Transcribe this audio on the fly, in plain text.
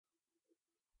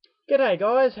G'day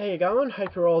guys, how you going?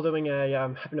 Hope you're all doing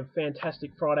having a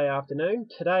fantastic Friday afternoon.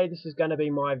 Today this is going to be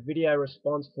my video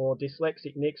response for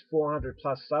Dyslexic Nick's 400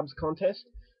 plus subs contest.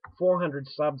 400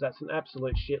 subs, that's an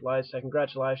absolute shitload, so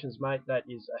congratulations mate, that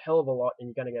is a hell of a lot and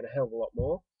you're going to get a hell of a lot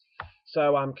more.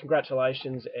 So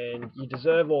congratulations, and you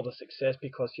deserve all the success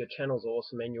because your channel's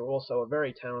awesome and you're also a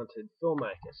very talented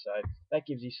filmmaker, so that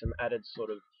gives you some added sort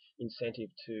of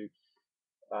incentive to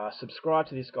subscribe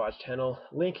to this guy's channel.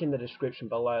 Link in the description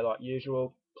below like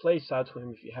usual. Please sub to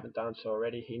him if you haven't done so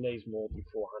already. He needs more than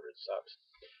 400 subs.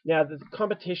 Now the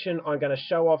competition, I'm going to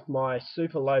show off my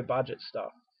super low budget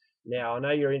stuff. Now I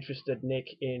know you're interested, Nick,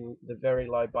 in the very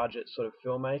low budget sort of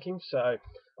filmmaking, so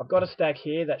I've got a stack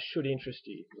here that should interest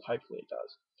you. Hopefully it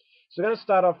does. So we're going to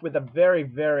start off with a very,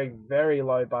 very, very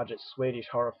low budget Swedish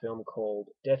horror film called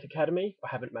Death Academy. I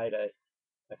haven't made a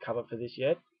cover for this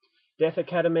yet. Death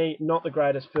Academy, not the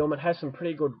greatest film. It has some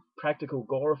pretty good practical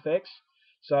gore effects.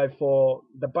 So for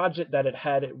the budget that it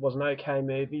had, it was an okay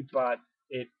movie, but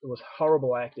it was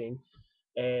horrible acting,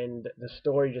 and the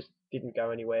story just didn't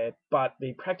go anywhere. But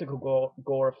the practical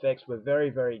gore effects were very,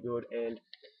 very good, and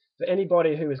for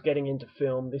anybody who is getting into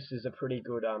film, this is a pretty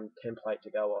good template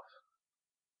to go off.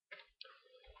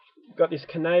 Got this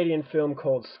Canadian film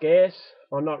called Scarce.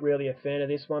 I'm not really a fan of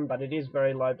this one, but it is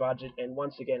very low budget, and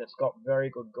once again it's got very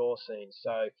good gore scenes.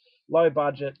 So low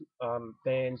budget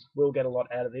fans will get a lot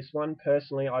out of this one.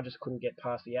 Personally, I just couldn't get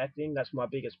past the acting. That's my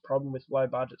biggest problem with low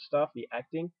budget stuff, the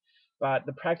acting. But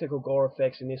the practical gore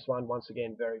effects in this one, once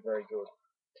again, very, very good.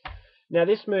 Now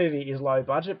this movie is low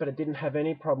budget, but it didn't have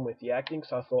any problem with the acting,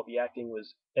 so I thought the acting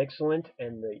was excellent,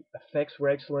 and the effects were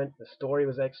excellent, the story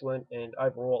was excellent, and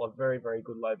overall a very, very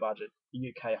good low budget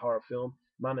UK horror film.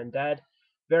 Mum and Dad,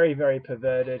 very, very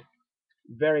perverted,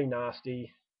 very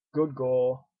nasty, good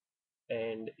gore,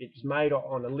 and it was made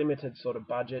on a limited sort of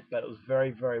budget, but it was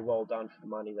very, very well done for the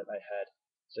money that they had.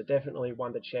 So definitely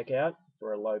one to check out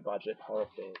for a low budget horror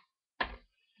film.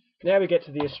 Now we get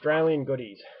to the Australian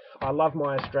goodies. I love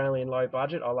my Australian low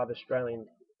budget. I love Australian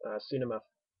cinema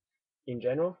in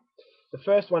general. The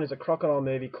first one is a crocodile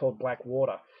movie called Black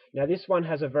Water. Now this one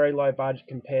has a very low budget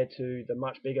compared to the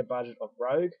much bigger budget of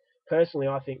Rogue. Personally,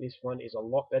 I think this one is a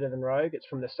lot better than Rogue. It's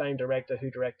from the same director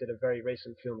who directed a very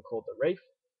recent film called The Reef.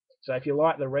 So if you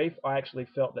like The Reef, I actually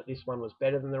felt that this one was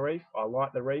better than The Reef. I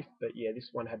like The Reef, but yeah, this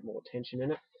one had more tension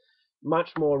in it. Much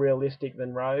more realistic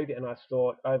than Rogue, and I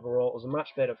thought overall it was a much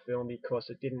better film because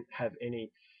it didn't have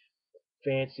any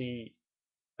fancy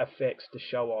effects to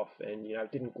show off, and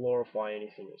it didn't glorify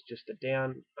anything. It's just a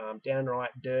downright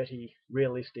dirty,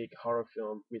 realistic horror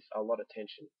film with a lot of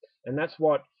tension, and that's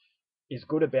what is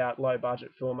good about low budget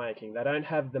filmmaking. They don't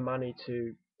have the money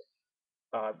to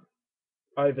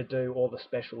overdo all the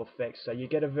special effects, so you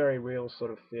get a very real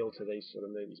sort of feel to these sort of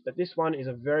movies. But this one is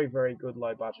a very, very good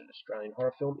low budget Australian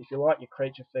horror film. If you like your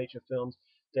creature feature films,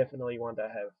 definitely one to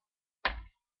have.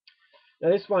 Now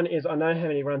this one is I Know How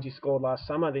Many Runs You Scored Last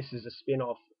Summer. This is a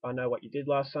spin-off I Know What You Did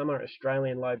Last Summer,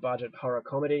 Australian low budget horror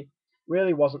comedy.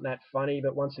 Really wasn't that funny,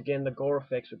 but once again the gore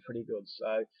effects were pretty good,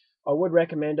 so I would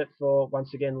recommend it for,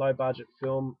 once again, low budget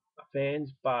film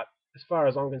fans. But as far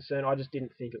as I'm concerned, I just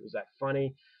didn't think it was that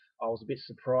funny. I was a bit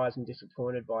surprised and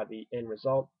disappointed by the end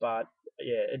result, but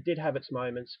yeah, it did have its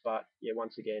moments, but yeah,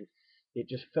 once again, it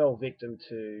just fell victim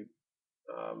to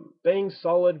being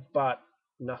solid, but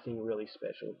nothing really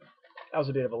special. That was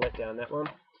a bit of a letdown, that one.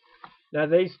 Now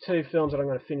these two films that I'm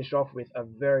going to finish off with are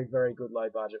very, very good low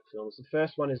budget films. The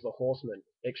first one is The Horseman.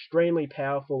 Extremely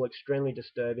powerful, extremely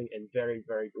disturbing, and very,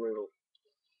 very brutal.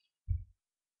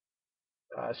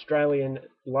 Australian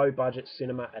low budget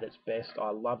cinema at its best.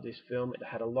 I love this film. It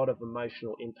had a lot of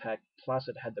emotional impact, plus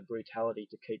it had the brutality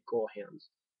to keep gorehounds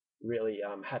really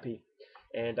happy.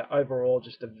 And overall,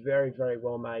 just a very, very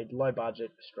well made, low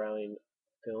budget Australian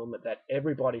film that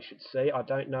everybody should see. I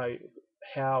don't know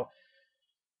how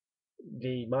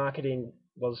the marketing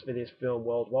was for this film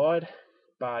worldwide,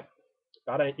 but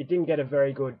it didn't get a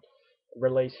very good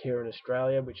release here in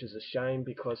Australia, which is a shame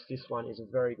because this one is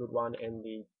a very good one, and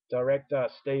the director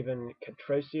Stephen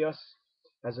Katrousios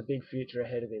has a big future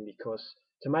ahead of him because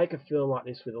to make a film like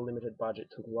this with a limited budget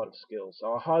took a lot of skill.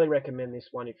 So I highly recommend this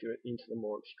one if you're into the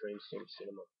more extreme sort of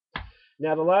cinema.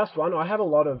 Now the last one, I have a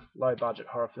lot of low budget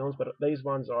horror films, but these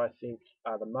ones I think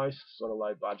are the most sort of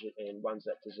low budget and ones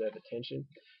that deserve attention.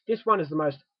 This one is the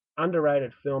most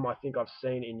underrated film I think I've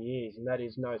seen in years, and that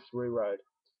is No Through Road.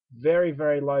 Very,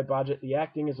 very low budget. The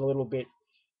acting is a little bit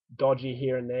dodgy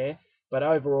here and there, but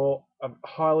overall a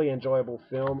highly enjoyable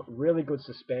film, really good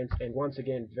suspense, and once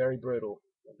again very brutal,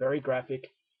 very graphic.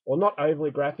 Well, not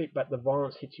overly graphic, but the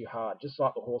violence hits you hard, just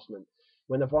like The Horseman.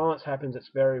 When the violence happens, it's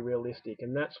very realistic,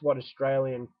 and that's what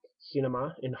Australian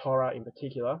cinema, in horror in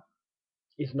particular,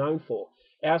 is known for.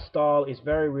 Our style is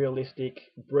very realistic,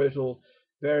 brutal,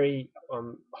 very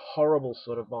horrible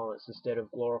sort of violence instead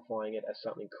of glorifying it as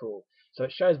something cool. So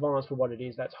it shows violence for what it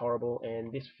is. That's horrible.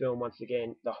 And this film, once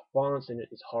again, the violence in it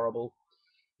is horrible.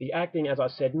 The acting, as I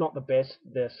said, not the best.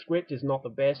 The script is not the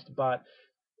best, but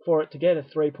for it to get a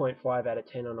 3.5 out of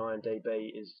 10 on IMDb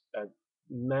is a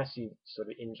massive sort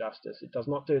of injustice. It does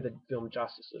not do the film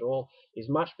justice at all. It's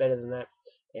much better than that.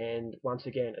 And once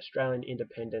again, Australian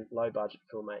independent, low budget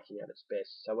filmmaking at its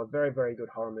best. So a very, very good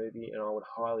horror movie, and I would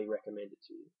highly recommend it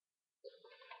to you.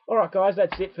 Alright guys,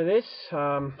 that's it for this.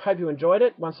 Hope you enjoyed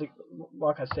it.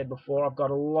 Like I said before, I've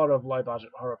got a lot of low budget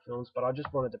horror films, but I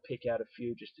just wanted to pick out a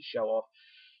few just to show off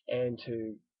and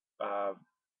to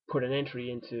put an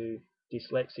entry into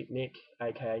Dyslexic Nick,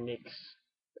 aka Nick's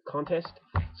contest.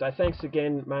 So thanks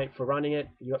again, mate, for running it.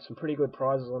 You got some pretty good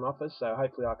prizes on offer, so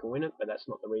hopefully I can win it, but that's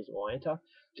not the reason why I enter.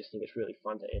 Just think it's really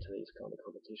fun to enter these kind of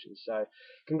competitions. So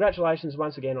congratulations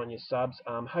once again on your subs.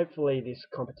 Hopefully this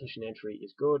competition entry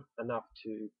is good enough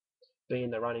to be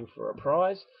in the running for a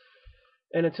prize.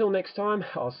 And until next time,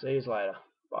 I'll see you later.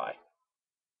 Bye.